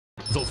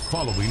The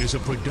following is a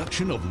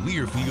production of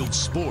Learfield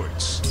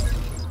Sports.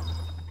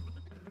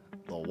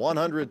 The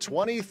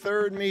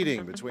 123rd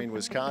meeting between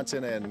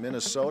Wisconsin and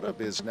Minnesota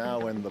is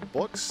now in the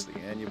books. The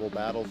annual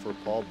battle for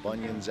Paul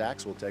Bunyan's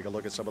axe. We'll take a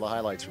look at some of the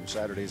highlights from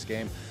Saturday's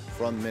game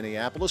from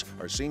Minneapolis.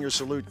 Our senior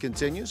salute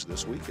continues.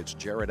 This week it's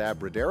Jared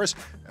Abbrederis,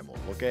 and we'll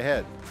look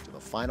ahead to the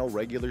final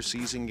regular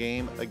season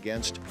game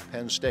against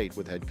Penn State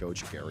with head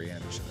coach Gary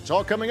Andersen. It's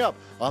all coming up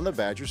on the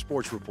Badger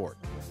Sports Report.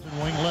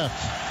 Wing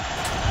left.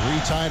 3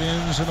 tight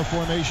ends in the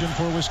formation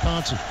for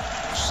Wisconsin.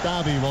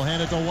 Stabby will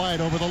hand it to White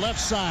over the left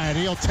side.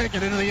 He'll take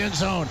it into the end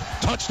zone.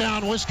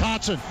 Touchdown,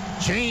 Wisconsin.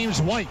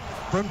 James White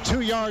from 2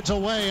 yards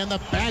away, and the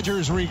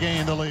Badgers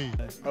regain the lead.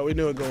 We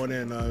knew it going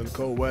in.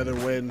 Cold weather,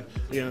 wind.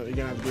 You're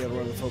gonna have to be able to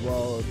run the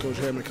football. Coach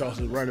Hammond calls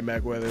it running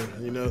back weather.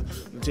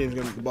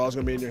 The ball's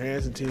gonna be in your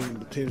hands, and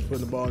the team's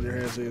putting the ball in your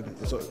hands.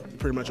 So it's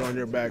pretty much on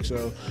your back.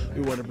 So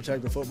we want to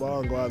protect the football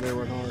and go out there and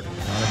run hard.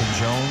 Donovan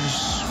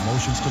Jones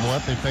motions to the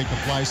left. They fake the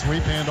fly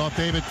sweep, hand off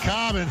David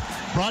Cobb, and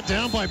brought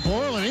down by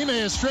Borland. He may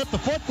have stripped the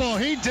football.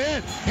 He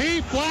did.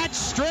 He flat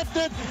stripped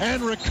it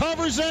and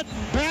recovers it.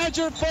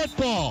 Badger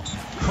football.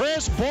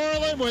 Chris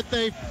Borland with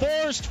a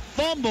forced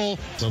fumble,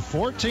 the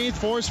 14th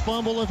forced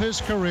fumble of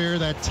his career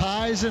that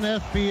ties an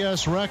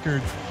FBS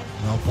record.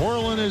 Now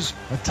Borland is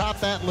atop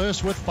that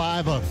list with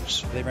 5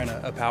 others. They ran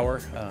a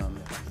power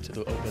to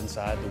the open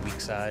side, the weak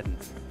side. And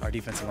our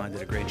defensive line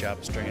did a great job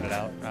of stringing it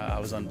out. I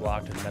was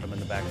unblocked and met him in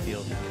the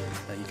backfield.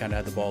 He kind of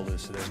had the ball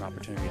loose, so there's an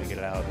opportunity to get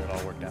it out, and it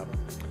all worked out.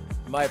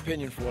 In my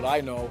opinion, for what I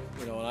know,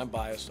 and I'm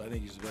biased, I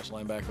think he's the best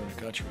linebacker in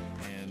the country.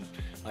 And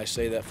I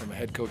say that from a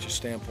head coach's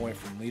standpoint,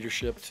 from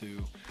leadership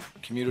to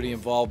community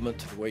involvement,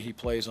 to the way he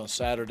plays on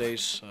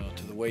Saturdays,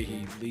 to the way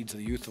he leads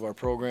the youth of our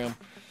program.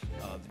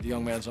 The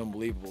young man's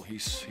unbelievable.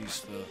 He's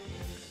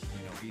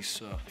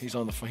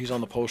on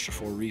the poster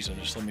for a reason.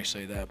 Just let me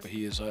say that. But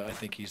he is. I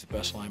think he's the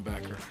best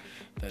linebacker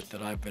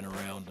that I've been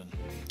around, and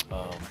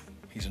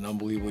he's an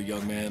unbelievable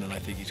young man. And I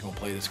think he's going to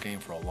play this game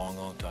for a long,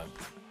 long time.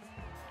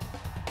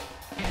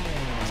 10-5,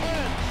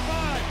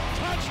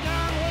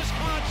 touchdown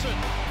Wisconsin.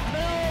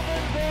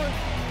 Melvin Gordon,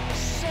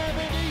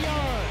 70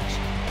 yards.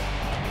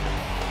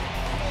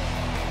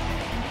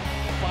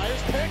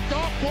 Fires picked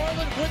off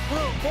Borland with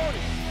room, 40.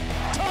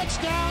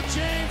 Touchdown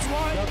James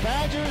White. The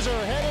Badgers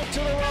are headed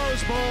to the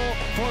Rose Bowl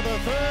for the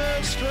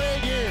 3rd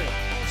straight year.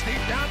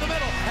 Deep down the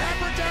middle,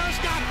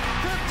 Abbrederis got it.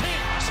 15,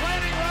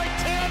 slanting right,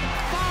 10,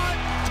 5,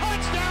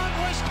 touchdown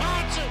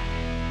Wisconsin.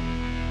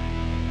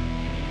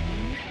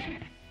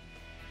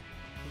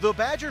 The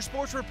Badger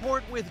Sports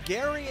Report with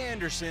Gary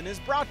Andersen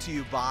is brought to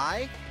you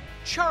by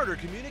Charter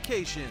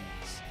Communications,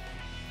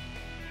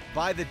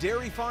 by the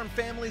Dairy Farm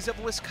Families of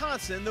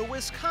Wisconsin, the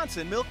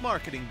Wisconsin Milk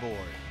Marketing Board,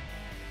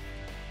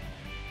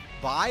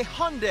 by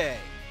Hyundai,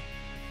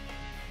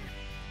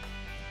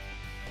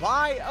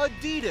 by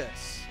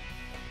Adidas,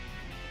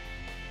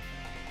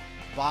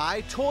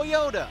 by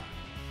Toyota,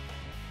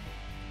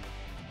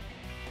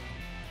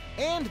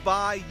 and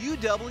by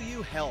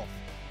UW Health,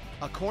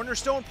 a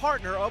cornerstone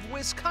partner of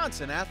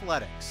Wisconsin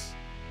athletics.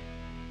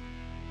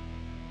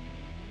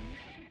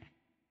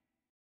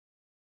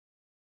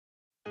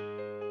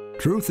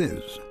 Truth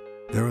is,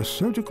 there are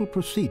surgical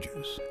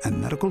procedures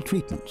and medical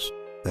treatments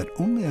that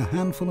only a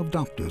handful of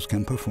doctors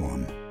can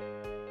perform.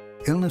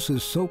 Illness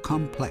is so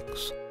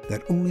complex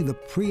that only the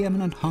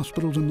preeminent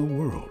hospitals in the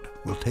world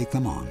will take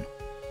them on.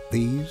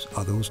 These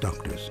are those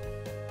doctors,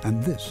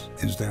 and this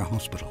is their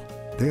hospital.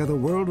 They are the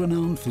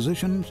world-renowned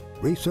physicians,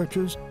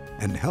 researchers,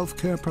 and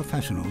healthcare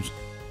professionals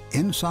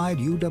inside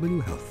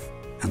UW Health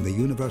and the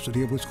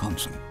University of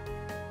Wisconsin.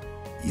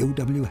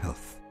 UW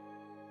Health.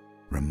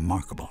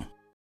 Remarkable.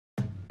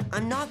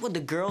 I'm not what the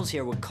girls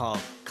here would call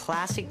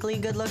classically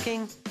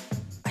good-looking.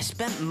 I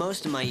spent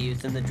most of my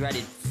youth in the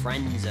dreaded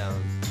friend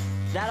zone.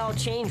 That all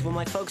changed when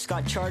my folks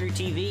got Charter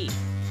TV.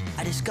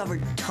 I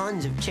discovered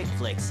tons of chick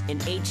flicks in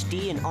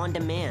HD and on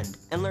demand,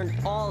 and learned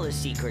all the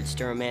secrets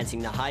to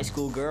romancing the high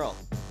school girl.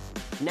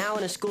 Now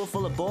in a school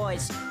full of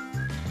boys,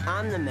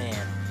 I'm the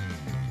man.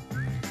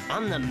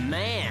 I'm the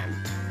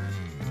man.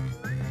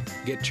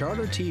 Get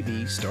Charter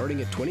TV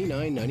starting at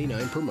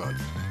 $29.99 per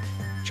month.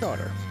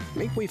 Charter,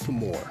 make way for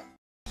more.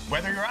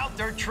 Whether you're out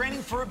there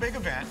training for a big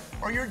event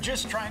or you're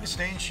just trying to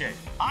stay in shape,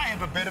 I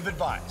have a bit of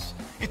advice.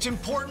 It's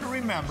important to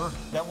remember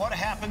that what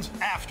happens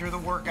after the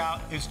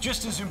workout is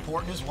just as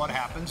important as what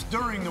happens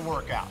during the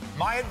workout.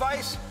 My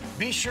advice?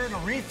 Be sure to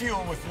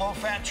refuel with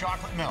low-fat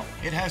chocolate milk.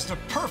 It has the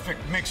perfect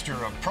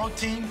mixture of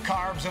protein,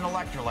 carbs, and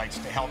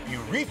electrolytes to help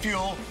you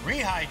refuel,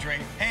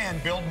 rehydrate,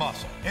 and build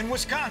muscle. In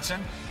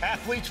Wisconsin,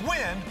 athletes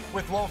win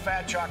with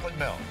low-fat chocolate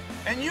milk.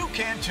 And you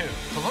can too.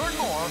 To learn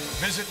more,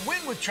 visit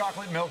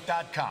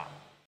winwithchocolatemilk.com.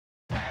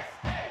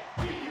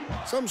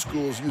 Some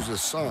schools use a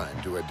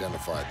sign to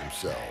identify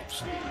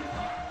themselves.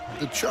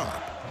 The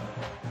chop,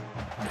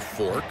 the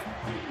fork,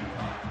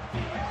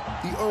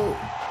 the O,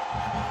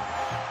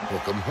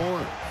 hook 'em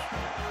horns.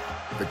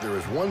 But there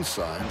is one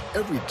sign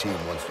every team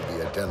wants to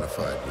be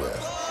identified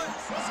with.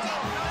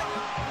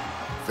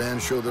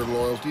 Fans show their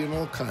loyalty in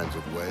all kinds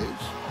of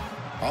ways.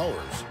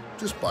 Ours,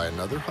 just buy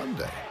another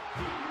Hyundai.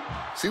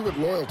 See what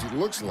loyalty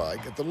looks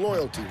like at the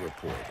Loyalty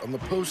Report on the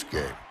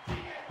postgame.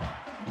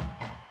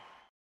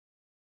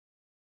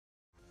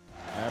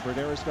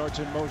 Abbrederis starts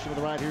in motion to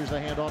the right. Here's the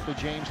handoff to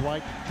James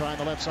White. Trying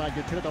the left side.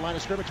 Gets hit at the line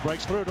of scrimmage.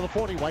 Breaks through to the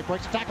 40. White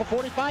breaks the tackle.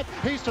 45.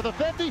 He's to the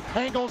 50.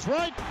 Angles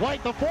right.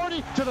 White the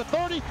 40 to the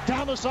 30.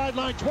 Down the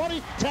sideline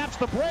 20. Taps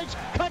the brakes.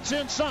 Cuts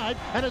inside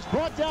and is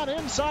brought down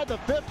inside the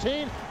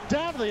 15.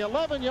 Down to the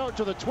 11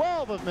 to the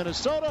 12 of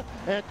Minnesota.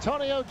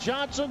 Antonio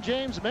Johnson,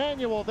 James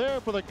Manuel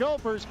there for the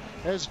Gophers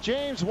as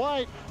James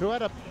White, who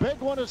had a big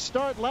one to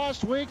start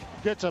last week,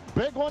 gets a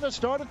big one to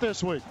start it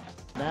this week.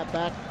 Snap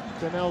back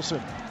to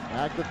Nelson.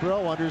 Back to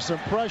throw under some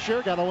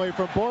pressure. Got away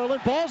from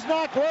Borland. Ball's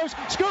knocked loose.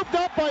 Scooped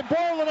up by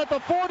Borland at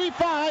the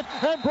 45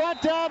 and brought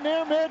down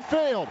near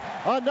midfield.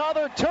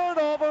 Another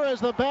turnover as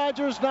the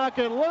Badgers knock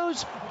it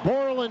loose.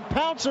 Borland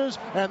pounces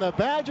and the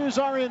Badgers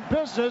are in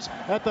business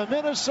at the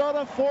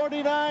Minnesota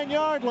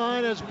 49-yard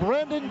line as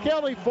Brendan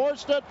Kelly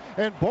forced it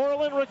and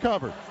Borland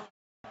recovered.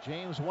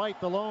 James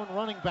White, the lone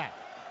running back.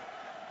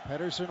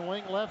 Pedersen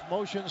wing left,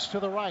 motions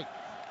to the right.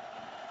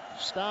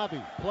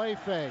 Stabby, play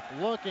fake,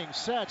 looking,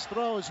 sets,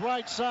 throws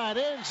right side,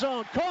 end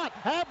zone, caught,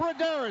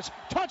 Abbrederis,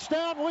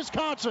 touchdown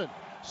Wisconsin.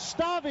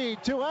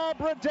 Stabby to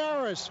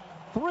Abbrederis,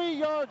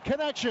 3-yard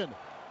connection,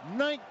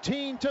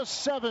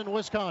 19-7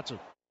 Wisconsin.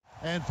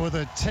 And for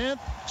the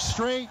 10th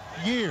straight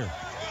year,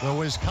 the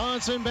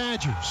Wisconsin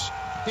Badgers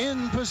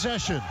in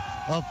possession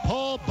of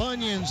Paul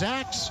Bunyan's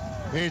axe.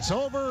 It's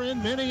over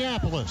in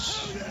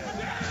Minneapolis.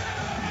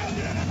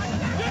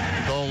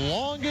 The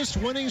longest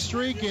winning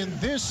streak in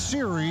this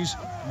series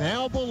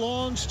now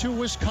belongs to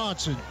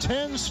Wisconsin.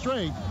 10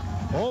 straight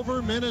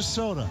over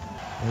Minnesota.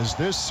 As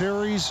this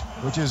series,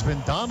 which has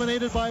been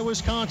dominated by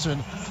Wisconsin,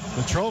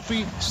 the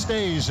trophy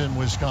stays in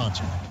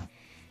Wisconsin.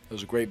 It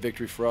was a great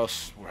victory for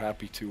us. We're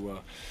happy to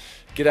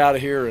get out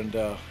of here and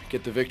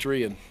get the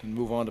victory and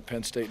move on to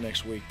Penn State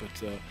next week.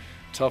 But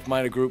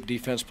tough-minded group.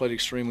 Defense played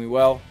extremely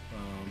well.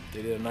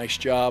 They did a nice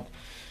job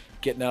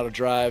getting out of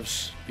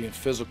drives, being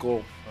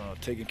physical,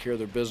 taking care of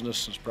their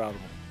business. I was proud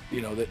of them.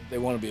 You know, they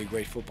want to be a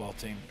great football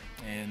team.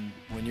 And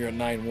when you're at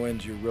 9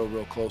 wins, you're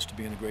real close to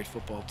being a great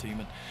football team.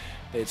 And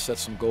they had set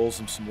some goals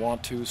and some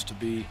want-tos to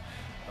be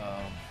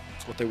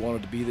it's what they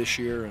wanted to be this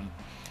year. And,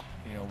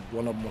 you know,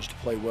 one of them was to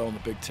play well in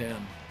the Big Ten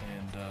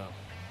and,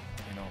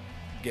 you know,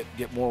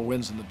 get more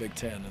wins in the Big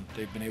Ten. And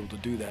they've been able to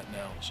do that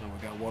now. So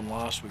we got 1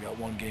 loss. We got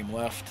 1 game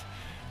left.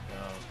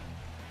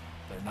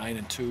 They're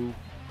 9-2.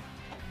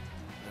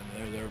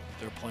 And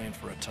they're playing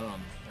for a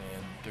ton,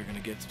 and they're going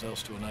to get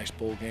themselves to a nice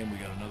bowl game. We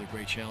got another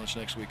great challenge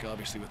next week,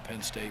 obviously with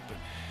Penn State. But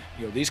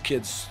you know, these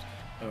kids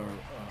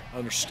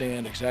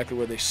understand exactly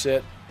where they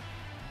sit.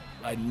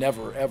 I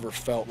never ever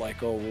felt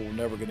like, oh, we're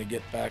never going to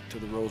get back to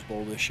the Rose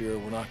Bowl this year.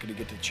 We're not going to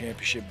get to the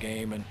championship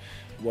game, and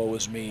woe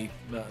is me.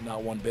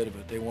 Not one bit of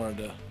it. They wanted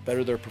to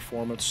better their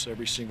performance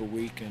every single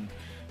week and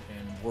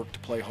work to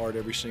play hard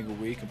every single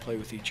week and play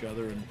with each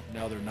other. And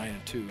now they're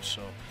 9-2.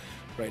 So.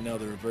 Right now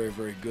they're a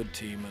very good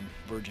team and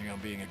verging on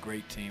being a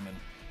great team, and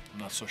I'm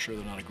not so sure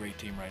they're not a great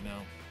team right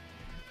now.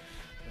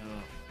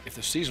 If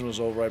the season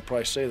was over, I'd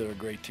probably say they're a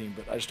great team,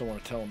 but I just don't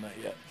want to tell them that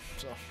yet.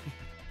 So.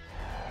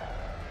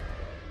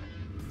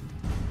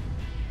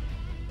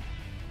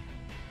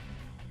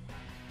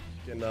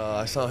 And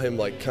I saw him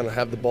like kind of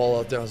have the ball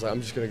out there. I was like,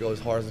 I'm just going to go as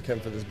hard as I can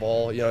for this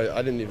ball. You know,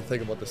 I didn't even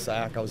think about the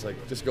sack. I was like,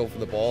 just go for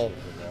the ball.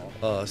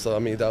 So I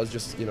mean, that was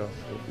just, you know,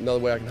 another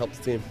way I can help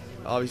the team.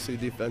 Obviously,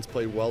 defense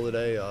played well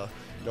today.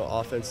 You know,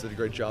 offense did a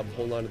great job of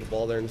holding on to the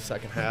ball there in the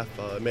second half.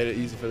 It made it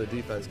easy for the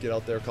defense to get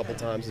out there a couple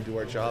times and do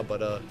our job.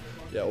 But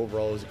yeah,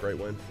 overall, it was a great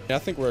win. Yeah, I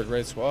think we're a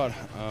great squad.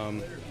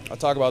 I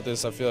talk about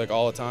this, I feel like,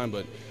 all the time,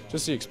 but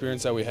just the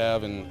experience that we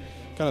have and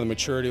kind of the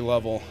maturity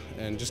level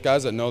and just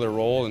guys that know their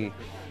role and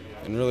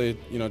really,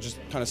 you know, just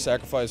kind of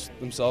sacrifice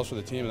themselves for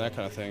the team and that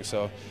kind of thing.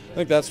 So I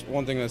think that's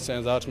one thing that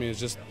stands out to me is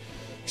just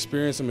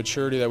experience and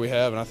maturity that we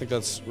have, and I think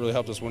that's really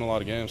helped us win a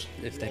lot of games.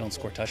 If they don't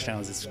score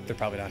touchdowns, they're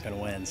probably not going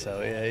to win. So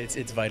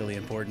it's vitally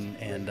important,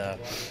 and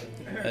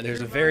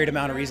there's a varied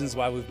amount of reasons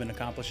why we've been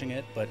accomplishing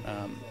it, but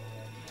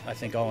I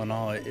think all in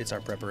all, it's our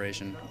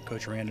preparation.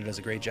 Coach Randa does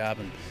a great job,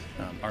 and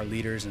our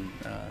leaders and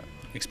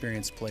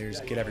experienced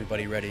players get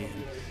everybody ready.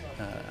 And,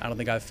 I don't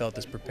think I've felt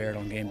this prepared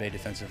on game day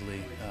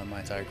defensively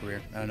my entire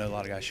career. I know a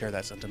lot of guys share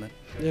that sentiment.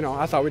 You know,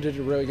 I thought we did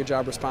a really good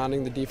job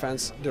responding. The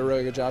defense did a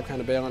really good job kind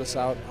of bailing us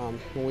out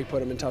when we put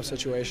them in tough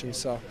situations.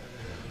 So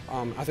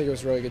I think it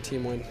was a really good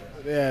team win.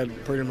 They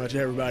had pretty much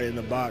everybody in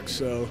the box,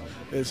 so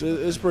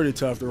it's pretty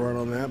tough to run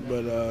on that,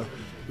 but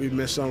we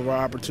missed some of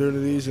our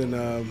opportunities, and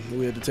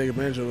we had to take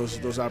advantage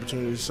of those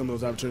opportunities, some of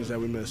those opportunities that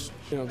we missed.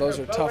 You know, those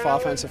are tough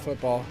offensive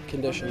football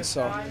conditions,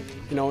 so,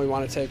 you know, we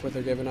want to take what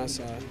they're giving us,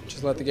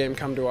 just let the game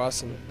come to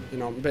us, and, you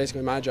know,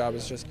 basically my job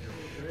is just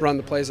run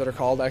the plays that are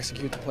called,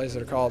 execute the plays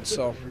that are called.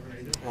 So,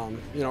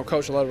 you know,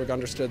 Coach Ludwig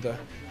understood the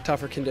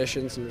tougher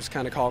conditions and was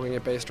kind of calling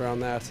it based around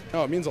that.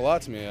 No, it means a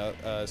lot to me.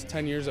 It's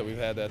 10 years that we've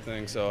had that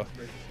thing, so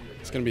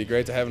it's going to be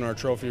great to have in our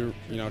trophy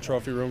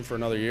room for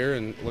another year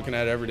and looking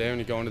at it every day when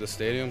you go into the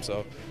stadium.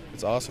 So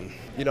it's awesome.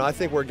 You know, I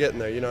think we're getting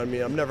there. You know what I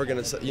mean? I'm never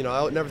going to, you know, I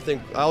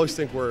always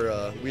think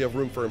we have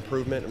room for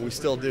improvement, and we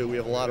still do. We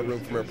have a lot of room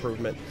for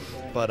improvement.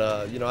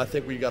 But, you know, I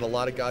think we got a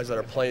lot of guys that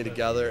are playing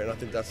together, and I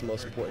think that's the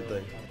most important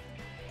thing.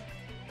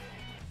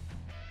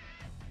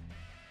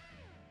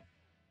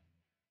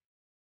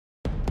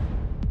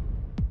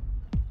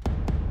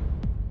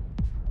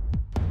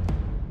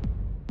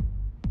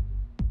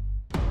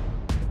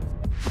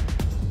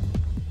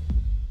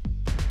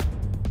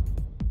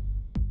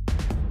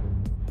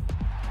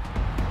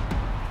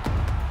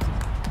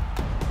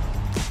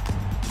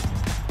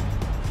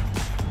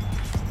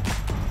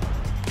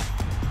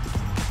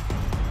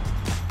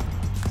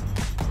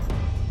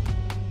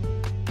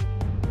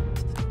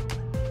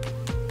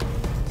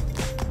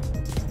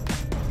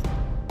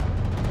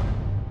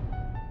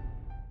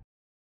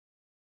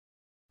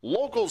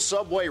 Local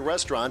Subway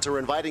restaurants are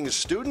inviting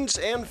students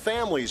and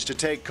families to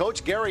take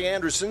Coach Gary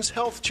Andersen's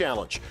Health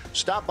Challenge.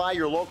 Stop by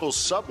your local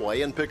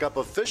Subway and pick up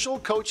official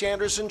Coach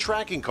Andersen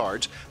tracking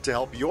cards to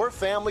help your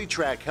family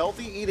track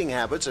healthy eating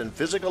habits and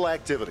physical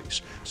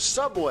activities.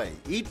 Subway,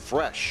 eat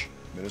fresh.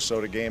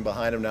 Minnesota game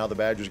behind them. Now the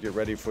Badgers get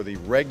ready for the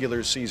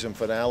regular season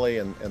finale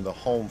and the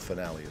home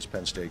finale as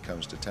Penn State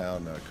comes to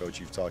town. Coach,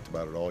 you've talked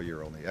about it all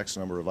year. Only X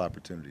number of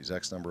opportunities. Now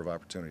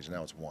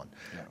it's one.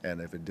 Yeah. And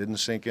if it didn't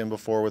sink in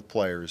before with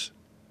players,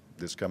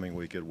 this coming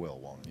week it will,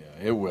 won't it?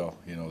 Yeah, it will.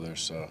 You know,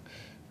 there's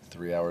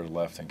 3 hours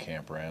left in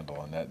Camp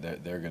Randall, and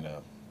that they're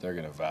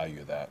gonna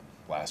value that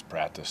last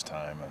practice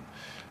time. And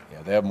you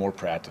know, they have more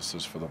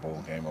practices for the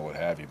bowl game or what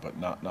have you, but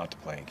not to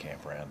play in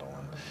Camp Randall.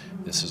 And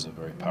this is a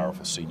very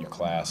powerful senior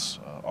class.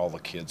 All the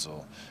kids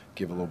will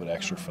give a little bit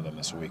extra for them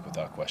this week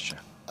without question.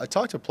 I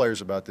talk to players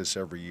about this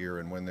every year,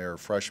 and when they're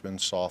freshmen,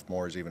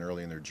 sophomores, even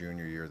early in their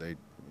junior year,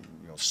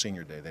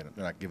 senior day, they're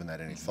not giving that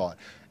any thought.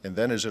 And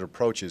then as it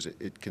approaches,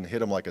 it can hit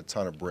them like a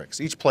ton of bricks.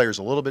 Each player's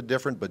a little bit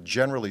different, but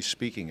generally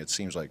speaking, it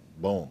seems like,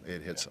 boom,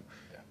 it hits them.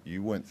 Yeah.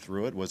 You went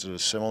through it. Was it a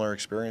similar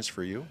experience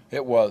for you?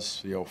 It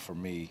was, you know, for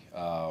me.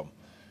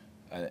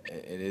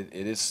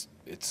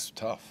 It's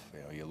tough. You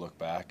know, you look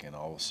back and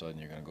all of a sudden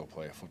you're going to go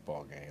play a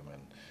football game,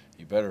 and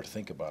you better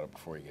think about it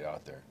before you get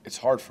out there. It's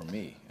hard for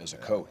me as a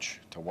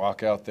coach to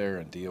walk out there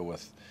and deal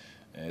with.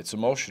 And it's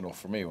emotional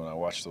for me when I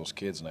watch those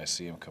kids and I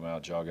see them come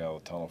out, jog out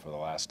of the tunnel for the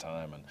last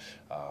time. And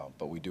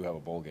but we do have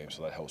a bowl game,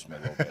 so that helps me a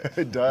little bit.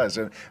 It does.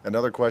 And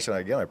another question,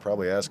 again, I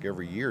probably ask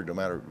every year, no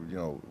matter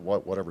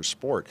whatever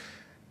sport.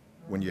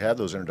 When you have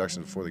those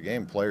introductions before the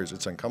game, players,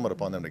 it's incumbent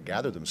upon them to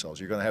gather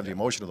themselves. You're going to have the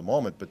emotion of the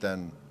moment, but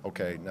then,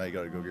 okay, now you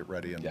got to go get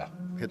ready and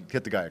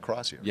hit the guy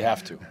across you. You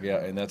have to,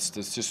 yeah, and that's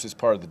just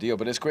part of the deal.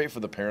 But it's great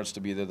for the parents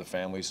to be there, the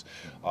families,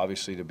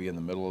 obviously to be in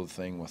the middle of the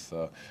thing with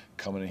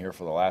coming in here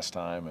for the last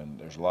time, and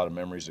there's a lot of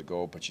memories that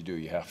go. But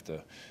you have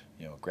to,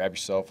 you know, grab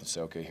yourself and say,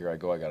 okay, here I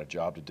go. I got a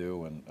job to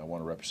do, and I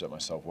want to represent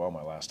myself well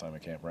my last time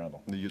at Camp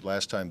Randall.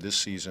 Last time this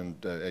season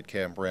at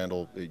Camp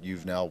Randall,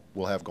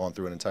 will have gone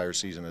through an entire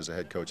season as a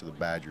head coach of the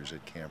Badgers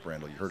at Camp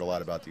Randall. You heard a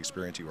lot about the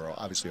experience. You were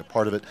obviously a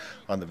part of it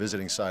on the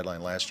visiting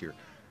sideline last year.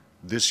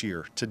 This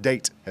year, to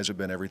date, has it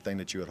been everything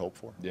that you had hoped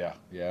for? Yeah,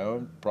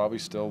 probably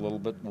still a little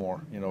bit more.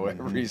 You know,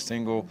 every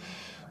single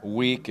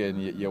week,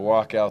 and you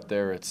walk out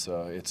there, it's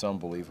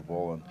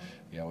unbelievable. And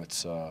you know,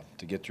 it's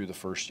to get through the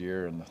first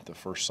year and the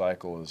first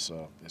cycle is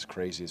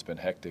crazy. It's been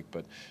hectic,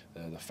 but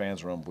the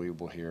fans are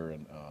unbelievable here,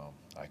 and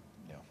I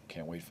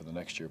can't wait for the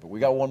next year. But we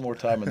got one more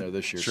time in there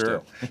this year.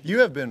 Sure. Still. You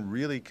have been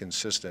really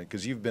consistent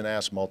because you've been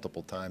asked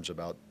multiple times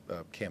about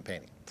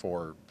campaigning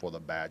for the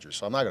Badgers,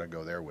 so I'm not going to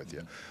go there with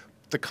you.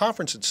 The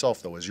conference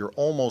itself, though, is you're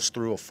almost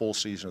through a full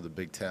season of the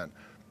Big Ten.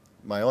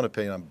 My own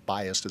opinion, I'm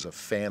biased as a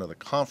fan of the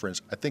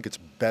conference. I think it's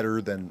better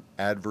than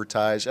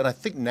advertised, and I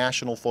think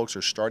national folks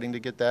are starting to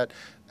get that,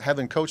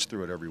 having coached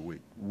through it every week.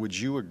 Would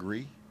you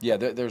agree? Yeah,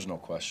 there's no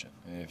question.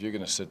 If you're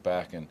going to sit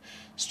back and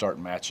start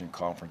matching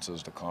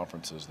conferences to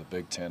conferences, the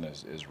Big Ten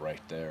is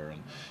right there,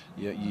 and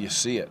you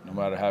see it no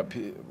matter how.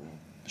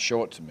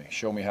 Show it to me.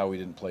 Show me how we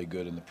didn't play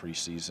good in the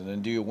preseason.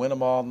 And do you win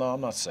them all? No,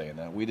 I'm not saying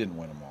that. We didn't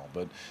win them all,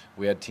 but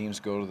we had teams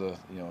go to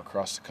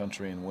across the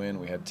country and win.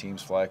 We had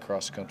teams fly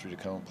across the country to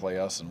come and play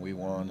us, and we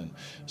won. And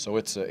so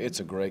it's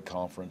a great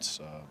conference.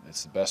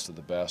 It's the best of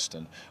the best.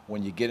 And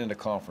when you get into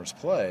conference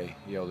play,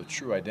 the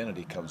true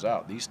identity comes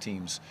out. These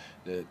teams,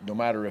 no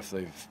matter if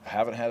they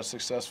haven't had a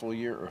successful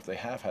year or if they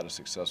have had a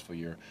successful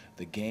year,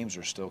 the games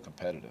are still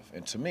competitive.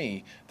 And to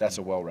me, that's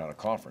a well-rounded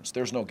conference.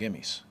 There's no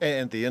gimmies.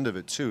 And at the end of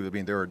it, too, I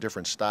mean, there are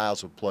different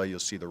styles of play. You'll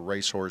see the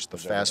racehorse, the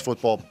fast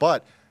football,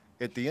 but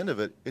at the end of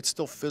it, it's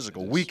still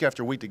physical. Week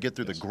after week to get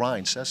through the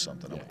grind says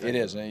something. Yeah, it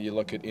is. And you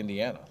look at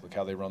Indiana. Look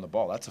how they run the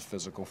ball. That's a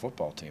physical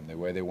football team. The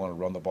way they want to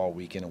run the ball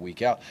week in and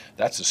week out,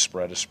 that's as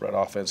spread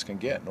offense can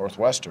get.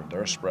 Northwestern,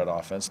 they're a spread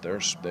offense. They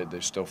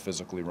still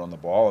physically run the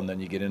ball. And then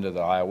you get into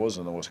the Iowas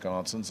and the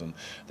Wisconsins and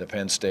the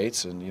Penn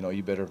States, and,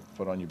 you better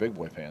put on your big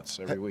boy pants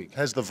every week.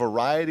 Has the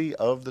variety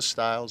of the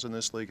styles in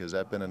this league, has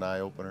that been an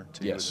eye-opener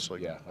to you in this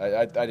league? Yeah.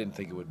 I didn't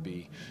think it would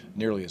be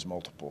nearly as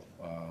multiple,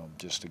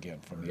 just, again,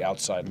 from the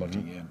outside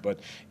looking in. But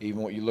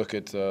even when you look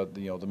at the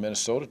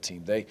Minnesota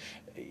team,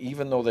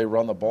 even though they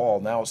run the ball,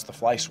 now it's the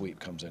fly sweep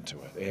comes into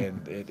it,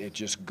 and it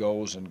just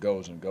goes and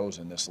goes and goes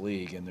in this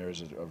league, and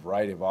there's a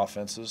variety of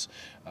offenses.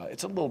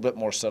 It's a little bit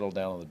more settled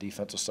down on the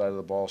defensive side of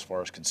the ball as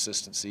far as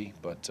consistency,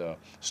 but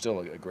still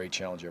a great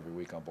challenge every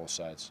week on both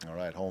sides. All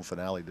right, home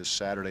finale this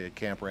Saturday at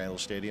Camp Randall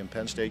Stadium.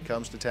 Penn State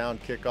comes to town.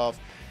 Kickoff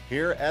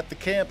here at the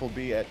camp will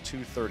be at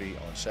 2:30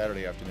 on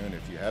Saturday afternoon.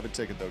 If you have a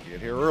ticket, though, get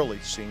here early.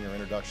 Senior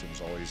introduction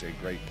is always a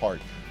great part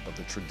of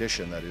the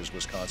tradition that is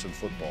Wisconsin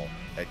football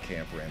at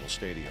Camp Randall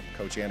Stadium.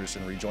 Coach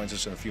Andersen rejoins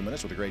us in a few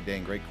minutes with a great day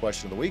and great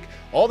question of the week.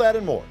 All that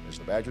and more as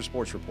the Badger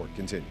Sports Report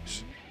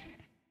continues.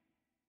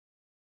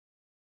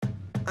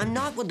 I'm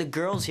not what the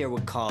girls here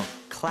would call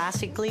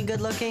classically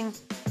good looking.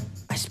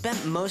 I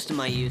spent most of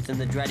my youth in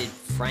the dreaded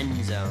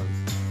friend zone.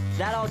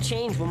 That all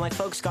changed when my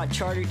folks got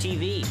Charter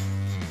TV.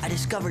 I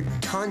discovered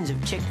tons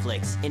of chick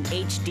flicks in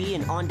HD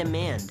and on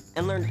demand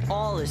and learned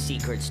all the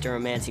secrets to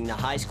romancing the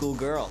high school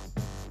girl.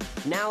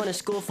 Now in a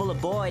school full of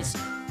boys,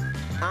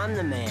 I'm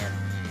the man.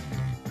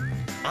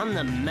 I'm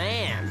the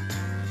man.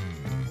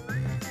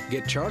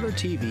 Get Charter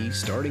TV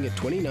starting at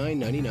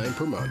 $29.99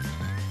 per month.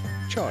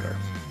 Charter,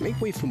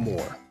 make way for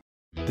more.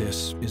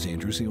 This is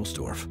Andrew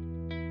Seelsdorf.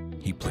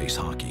 He plays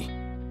hockey.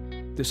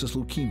 This is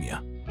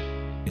leukemia.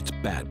 It's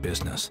bad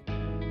business.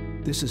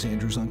 This is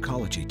Andrew's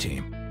oncology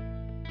team.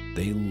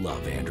 They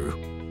love Andrew.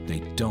 They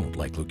don't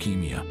like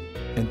leukemia.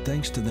 And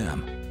thanks to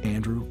them,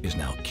 Andrew is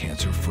now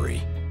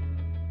cancer-free.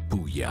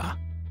 Booyah.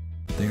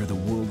 They are the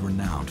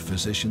world-renowned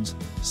physicians,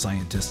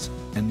 scientists,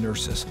 and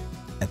nurses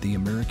at the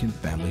American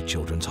Family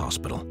Children's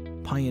Hospital,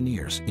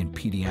 pioneers in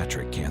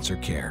pediatric cancer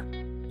care.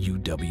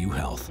 UW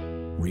Health.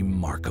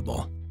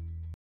 Remarkable.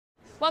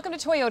 Welcome to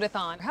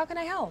Toyotathon. How can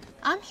I help?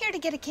 I'm here to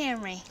get a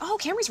Camry. Oh,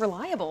 Camry's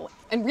reliable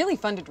and really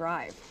fun to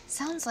drive.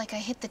 Sounds like I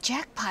hit the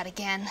jackpot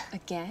again.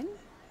 Again?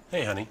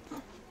 Hey, honey.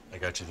 I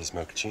got you this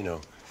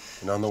mochaccino,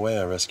 and on the way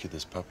I rescued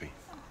this puppy.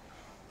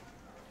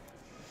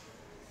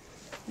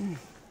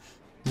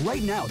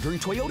 Right now, during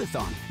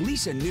Toyotathon,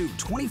 lease a new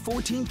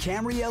 2014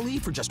 Camry LE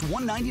for just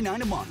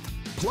 $199 a month.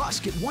 Plus,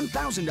 get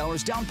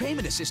 $1,000 down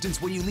payment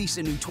assistance when you lease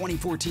a new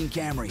 2014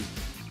 Camry.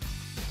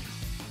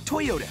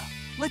 Toyota,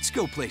 let's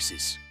go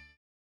places.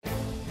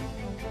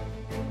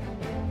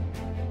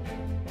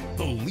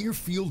 The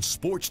Learfield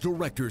Sports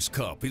Directors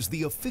Cup is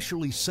the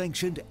officially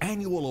sanctioned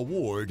annual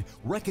award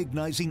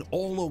recognizing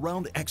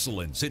all-around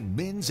excellence in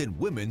men's and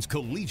women's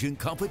collegiate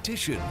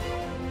competition.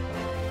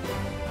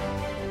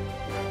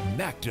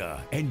 NACDA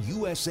and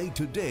USA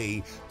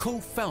Today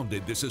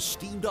co-founded this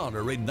esteemed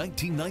honor in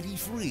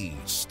 1993,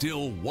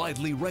 still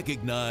widely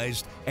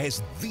recognized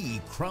as the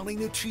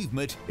crowning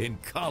achievement in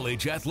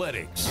college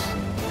athletics.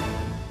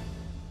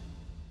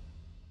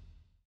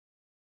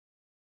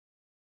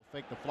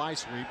 Fake the fly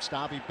sweep.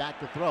 Stabby back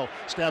to throw.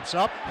 Steps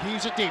up.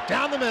 Heaves it deep.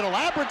 Down the middle.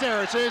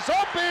 Abbrederis is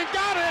open.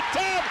 Got it.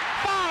 10,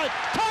 5.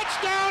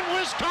 Touchdown,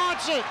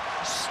 Wisconsin.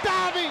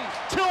 Stabby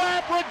to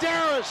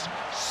Abbrederis.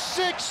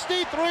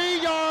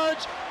 63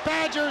 yards.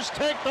 Badgers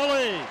take the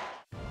lead.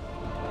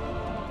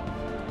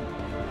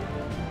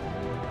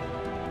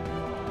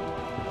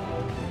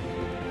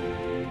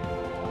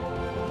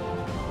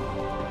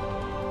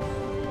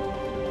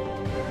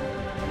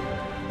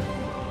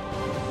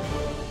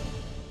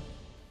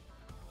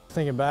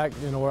 Thinking back,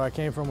 where I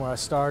came from, where I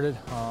started,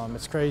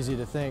 it's crazy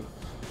to think,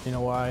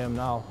 where I am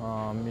now.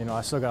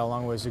 I still got a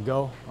long ways to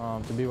go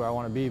to be where I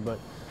want to be, but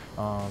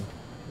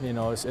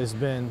it's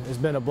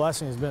been a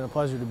blessing. It's been a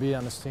pleasure to be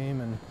on this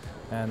team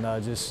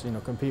and just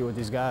compete with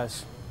these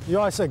guys. You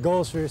always set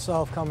goals for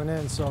yourself coming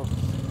in, so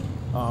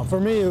for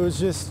me it was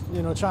just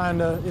trying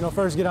to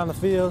first get on the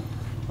field,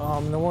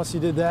 and then once you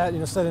did that,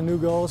 set a new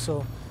goal.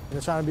 So.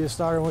 Trying to be a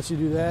starter. Once you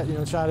do that,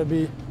 try to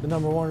be the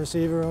 #1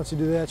 receiver. Once you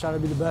do that, try to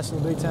be the best in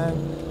the Big Ten,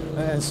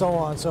 and so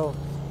on. So,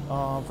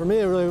 for me,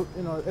 it really,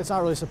 it's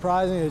not really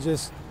surprising. It's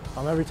just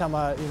every time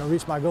I,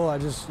 reach my goal, I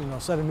just,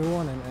 set a new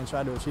one and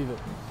try to achieve it.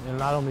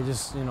 Not only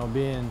just,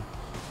 being,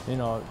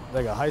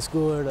 like a high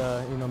schooler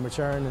to,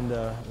 maturing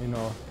into,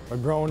 or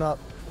growing up,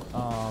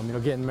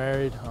 getting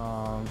married.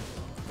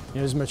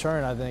 Just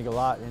maturing, I think, a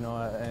lot,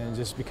 and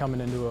just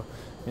becoming into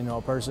a,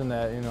 a person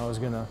that, is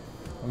gonna.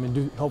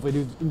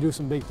 Hopefully do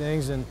some big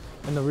things in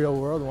the real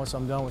world once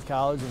I'm done with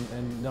college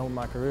and done with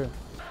my career.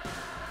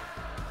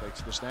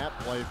 Takes the snap,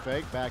 play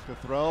fake, back to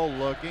throw,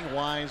 looking,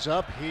 winds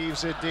up,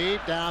 heaves it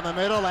deep, down the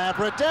middle,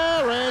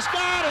 Abbrederis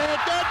got it,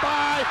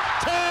 goodbye,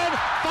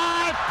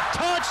 10-5,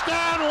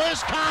 touchdown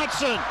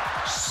Wisconsin,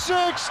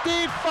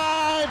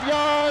 65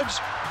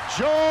 yards,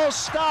 Joel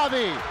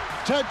Stabby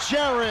to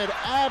Jared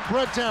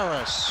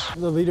Abbrederis.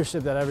 The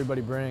leadership that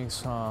everybody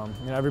brings,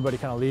 everybody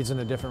kind of leads in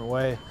a different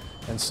way.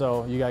 And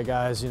so you got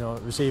guys,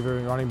 receiver,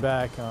 running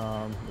back,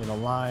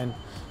 line.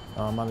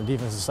 On the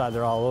defensive side,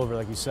 they're all over,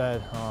 like you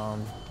said.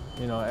 And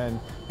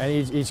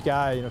each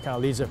guy, kind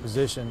of leads their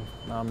position,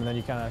 and then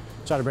you kind of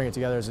try to bring it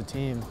together as a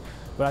team.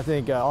 But I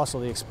think also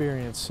the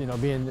experience,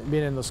 being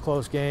in those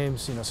close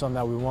games, some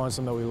that we won,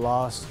 some that we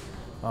lost,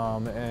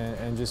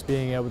 and just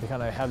being able to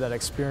kind of have that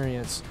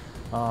experience,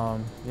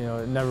 you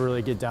know, never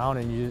really get down,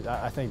 and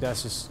I think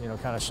that's just, you know,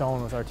 kind of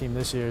shown with our team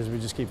this year is we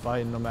just keep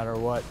fighting no matter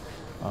what.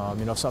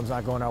 You know, if something's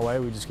not going our way,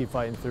 we just keep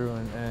fighting through,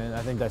 and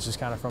I think that's just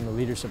kind of from the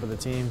leadership of the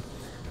team,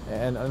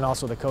 and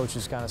also the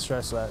coaches kind of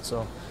stress that.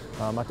 So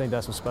I think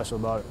that's what's special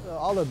about it.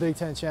 All the Big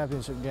Ten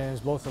championship games,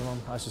 both of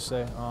them, I should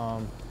say,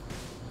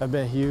 have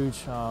been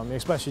huge,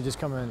 especially just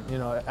coming, you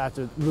know,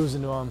 after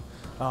losing to them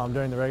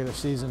during the regular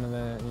season, and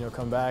then, you know,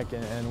 come back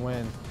and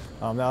win.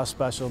 That was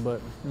special, but,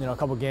 you know, a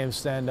couple games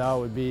stand out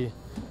would be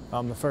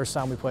the first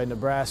time we played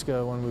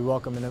Nebraska when we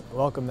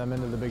welcomed them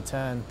into the Big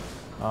Ten.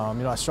 You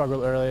know, I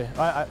struggled early.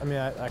 I mean,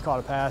 I caught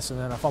a pass and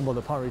then I fumbled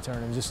the punt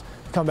return, and just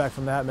come back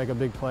from that, make a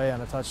big play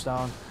on a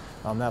touchdown.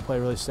 That play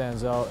really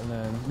stands out. And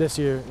then this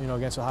year, you know,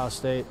 against Ohio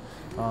State,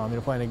 you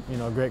know, playing a, you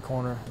know, a great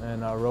corner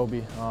and Roby,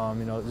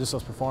 you know, just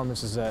those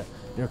performances that,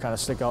 you know, kind of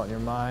stick out in your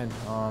mind,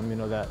 you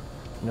know, that,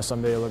 you know,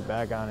 someday you'll look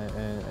back on it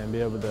and be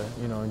able to,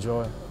 you know,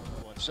 enjoy.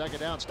 Second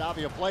down,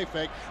 Stavia play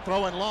fake,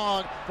 throwing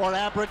long for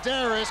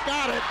Abbrederis,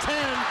 got it,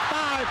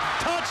 10-5,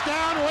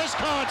 touchdown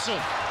Wisconsin.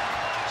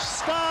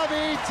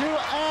 Stavia to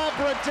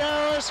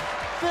Abbrederis,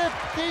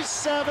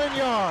 57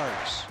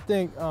 yards. I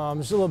think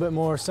just a little bit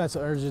more sense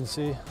of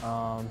urgency,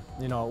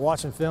 you know,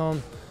 watching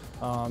film,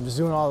 just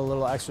doing all the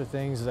little extra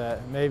things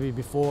that maybe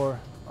before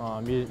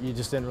you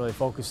just didn't really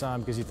focus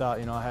on because you thought,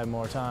 you know, I had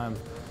more time.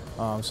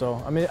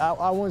 So, I mean,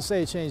 I wouldn't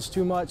say it changed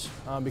too much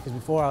because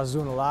before I was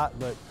doing a lot,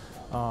 but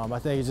I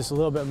think it's just a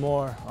little bit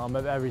more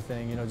of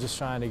everything, you know, just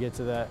trying to get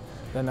to that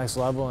next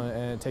level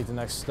and take the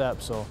next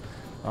step. So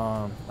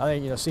I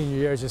think, you know, senior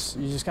year, you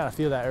just kind of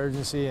feel that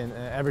urgency, and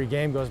every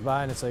game goes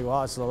by and it's like,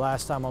 well, it's the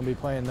last time I'll be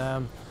playing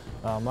them,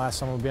 last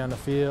time I'll be on the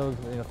field,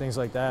 you know, things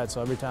like that.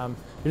 So every time,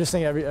 you're just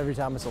thinking every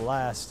time it's the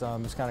last,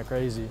 it's kind of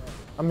crazy.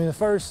 I mean, the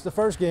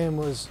first game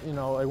was, you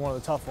know, like one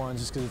of the tough ones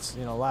just because it's,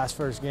 you know,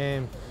 first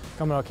game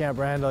coming out of Camp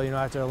Randall, you know,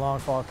 after a long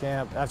fall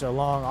camp, after a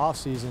long off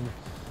season.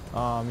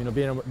 You know,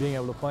 being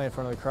able to play in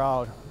front of the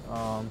crowd.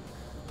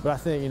 But I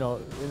think, you know,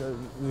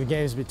 the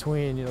games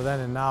between, you know, then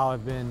and now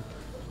have been,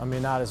 I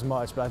mean, not as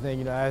much. But I think,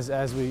 you know,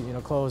 as we, you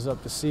know, close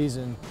up the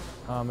season,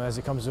 as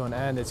it comes to an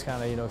end, it's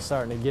kind of, you know,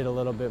 starting to get a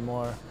little bit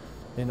more,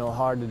 you know,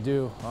 hard to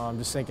do.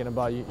 Just thinking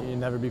about you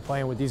never be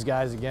playing with these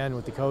guys again,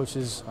 with the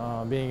coaches,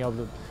 being able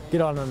to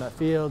get out on that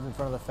field in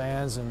front of the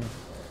fans and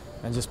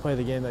just play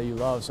the game that you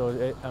love.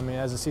 So, I mean,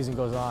 as the season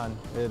goes on,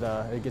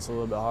 it gets a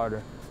little bit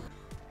harder.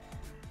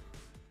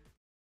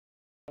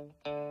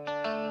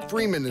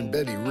 Freeman and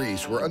Betty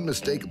Reese were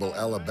unmistakable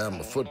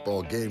Alabama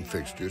football game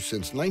fixtures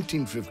since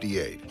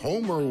 1958.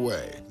 Home or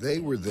away, they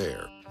were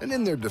there. And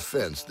in their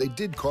defense, they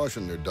did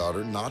caution their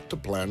daughter not to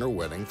plan her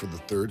wedding for the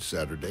third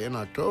Saturday in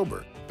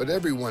October. But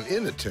everyone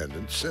in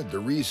attendance said the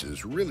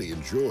Reeses really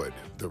enjoyed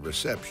the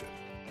reception.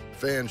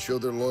 Fans show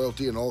their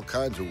loyalty in all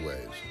kinds of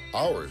ways.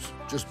 Ours,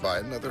 just buy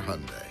another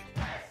Hyundai.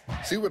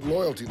 See what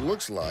loyalty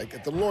looks like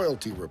at the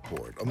Loyalty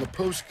Report on the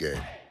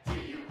postgame.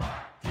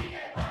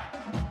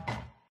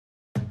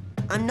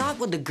 I'm not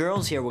what the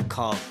girls here would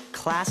call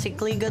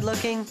classically good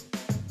looking.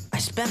 I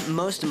spent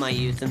most of my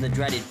youth in the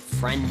dreaded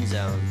friend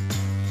zone.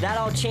 That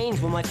all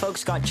changed when my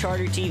folks got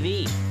Charter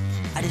TV.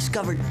 I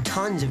discovered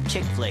tons of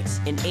chick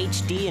flicks in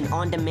HD and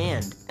on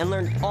demand, and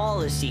learned all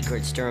the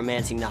secrets to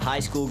romancing the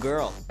high school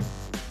girl.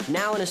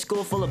 Now in a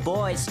school full of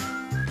boys,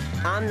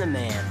 I'm the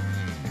man.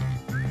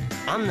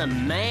 I'm the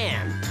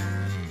man.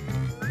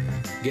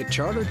 Get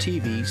Charter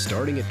TV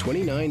starting at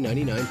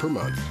 $29.99 per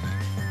month.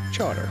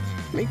 Charter,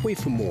 make way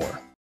for more.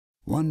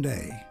 One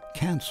day,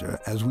 cancer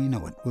as we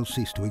know it will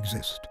cease to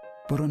exist.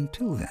 But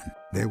until then,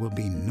 there will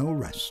be no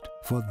rest,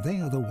 for they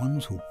are the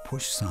ones who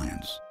push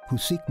science, who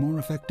seek more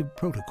effective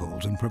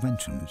protocols and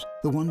preventions,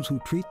 the ones who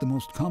treat the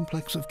most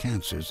complex of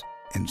cancers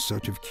in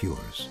search of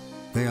cures.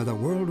 They are the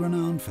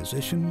world-renowned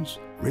physicians,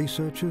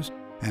 researchers,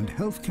 and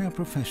healthcare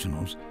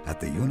professionals at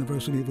the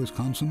University of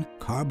Wisconsin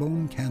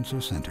Carbone Cancer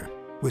Center,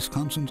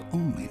 Wisconsin's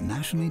only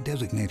nationally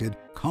designated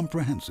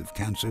comprehensive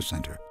cancer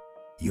center.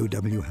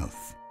 UW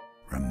Health.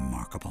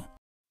 Remarkable.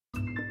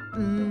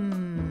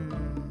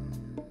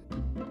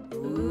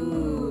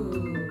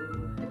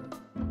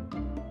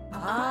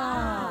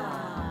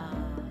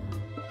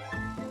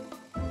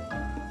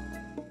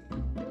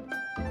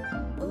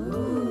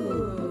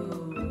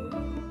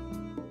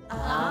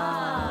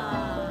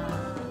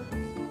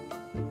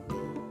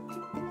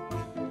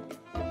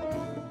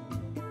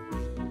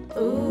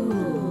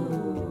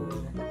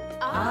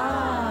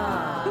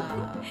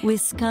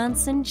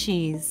 Wisconsin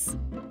cheese,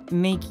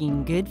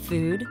 making good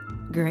food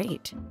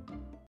great.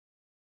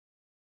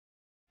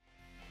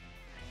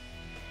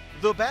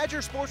 The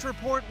Badger Sports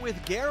Report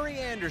with Gary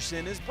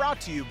Andersen is brought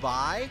to you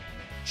by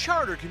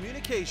Charter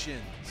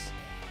Communications,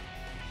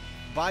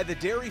 by the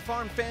Dairy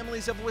Farm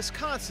Families of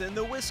Wisconsin,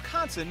 the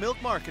Wisconsin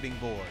Milk Marketing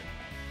Board,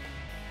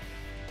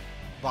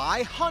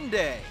 by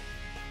Hyundai,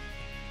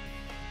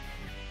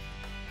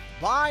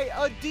 by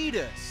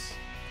Adidas,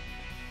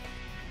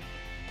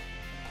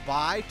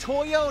 by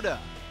Toyota,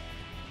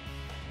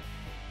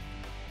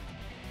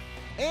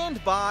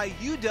 and by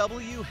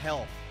UW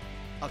Health,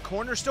 a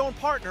cornerstone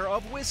partner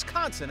of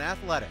Wisconsin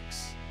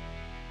athletics.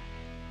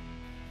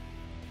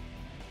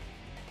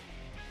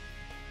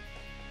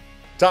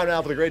 Time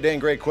now for the Great Day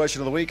and Great Question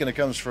of the Week, and it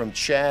comes from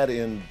Chad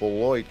in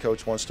Beloit.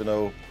 Coach wants to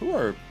know, who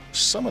are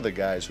some of the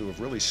guys who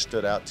have really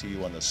stood out to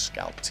you on the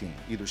scout team,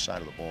 either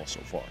side of the ball so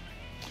far?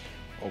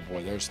 Oh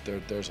boy, there's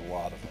a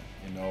lot of them,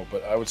 you know.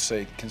 But I would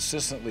say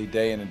consistently,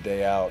 day in and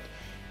day out,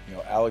 you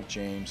know, Alec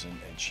James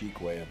and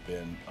Cheekway have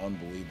been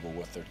unbelievable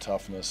with their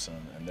toughness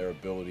and their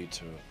ability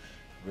to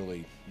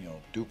really, you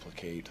know,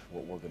 duplicate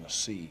what we're going to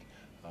see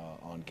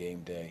on game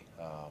day.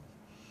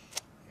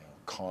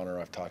 Connor,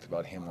 I've talked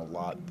about him a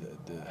lot,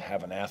 to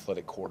have an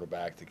athletic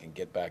quarterback that can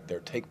get back there,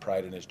 take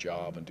pride in his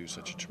job, and do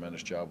such a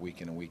tremendous job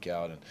week in and week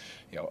out. And,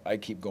 you know, I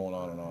keep going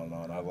on and on and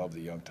on. I love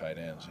the young tight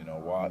ends. You know,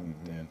 Watt and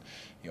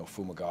you know,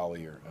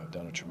 Fumagalli have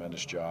done a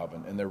tremendous job.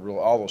 And they're real,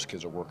 all those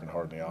kids are working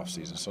hard in the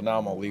offseason. So now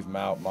I'm going to leave them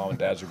out. Mom and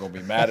dads are going to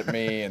be mad at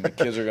me, and the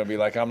kids are going to be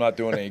like, I'm not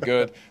doing any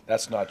good.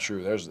 That's not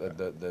true.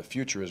 The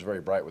future is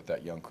very bright with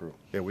that young crew.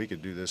 Yeah, we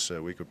could do this.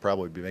 We could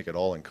probably make it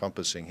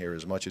all-encompassing here.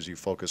 As much as you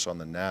focus on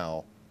the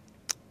now,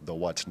 the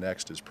what's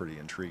next is pretty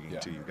intriguing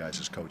to you guys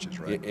as coaches,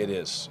 right? It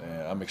is.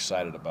 I'm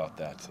excited about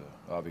that.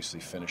 Obviously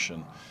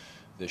finishing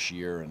this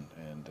year and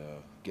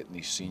getting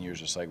these seniors,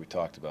 just like we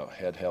talked about,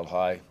 head held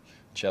high,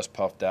 chest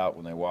puffed out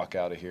when they walk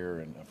out of here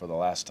and for the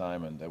last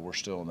time, and we're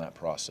still in that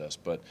process.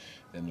 But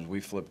then as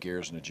we flip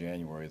gears into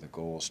January, the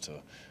goal is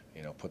to,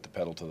 you know, put the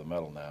pedal to the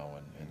metal now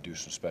and do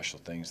some special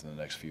things in the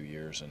next few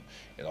years. And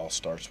it all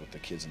starts with the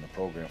kids in the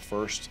program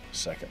first.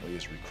 Secondly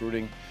is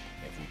recruiting.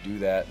 If we do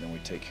that and then we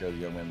take care of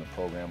the young men in the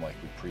program like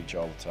we preach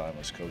all the time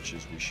as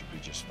coaches, we should be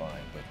just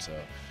fine. But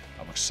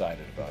I'm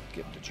excited about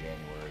getting to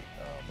January.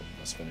 But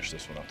let's finish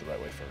this one up the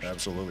right way first.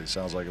 Absolutely.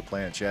 Sounds like a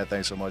plan. Chad,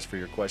 thanks so much for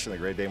your question. The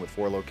Great Dane with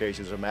 4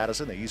 locations in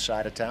Madison, the east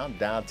side of town,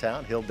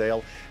 downtown,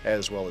 Hilldale,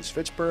 as well as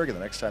Fitchburg. And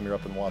the next time you're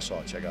up in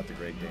Wausau, check out the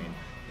Great Dane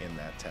in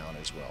that town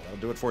as well. That'll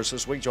do it for us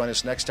this week. Join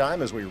us next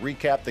time as we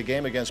recap the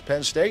game against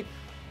Penn State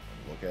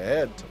and look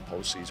ahead to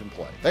postseason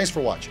play. Thanks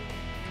for watching.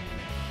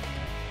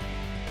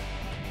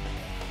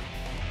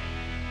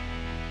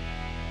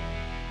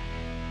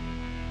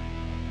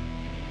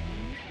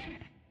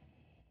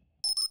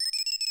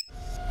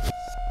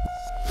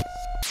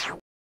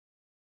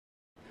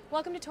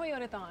 Welcome to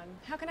Toyotathon.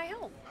 How can I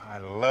help? I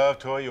love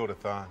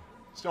Toyotathon.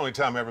 It's the only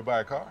time I ever buy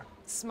a car.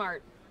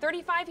 Smart.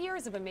 35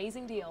 years of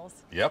amazing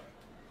deals. Yep.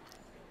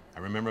 I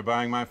remember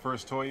buying my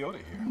first Toyota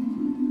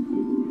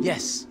here.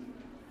 Yes,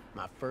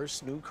 my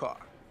first new car.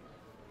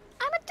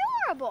 I'm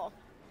adorable.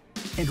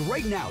 And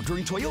right now,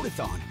 during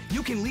Toyotathon,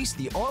 you can lease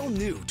the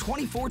all-new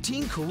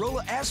 2014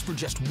 Corolla S for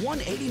just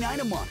 $189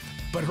 a month.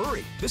 But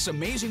hurry, this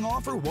amazing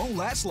offer won't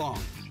last long.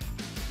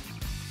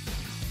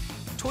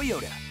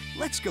 Toyota,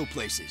 let's go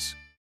places.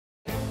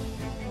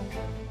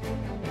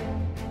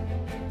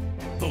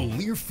 The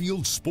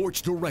Learfield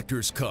Sports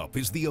Directors Cup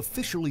is the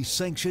officially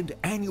sanctioned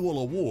annual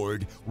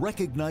award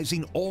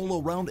recognizing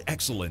all-around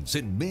excellence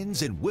in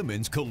men's and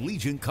women's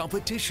collegiate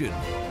competition.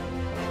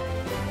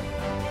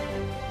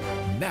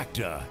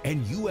 NACDA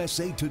and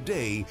USA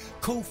Today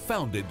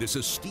co-founded this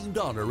esteemed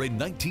honor in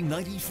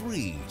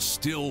 1993,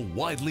 still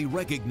widely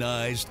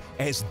recognized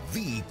as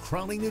the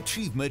crowning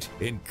achievement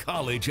in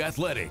college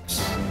athletics.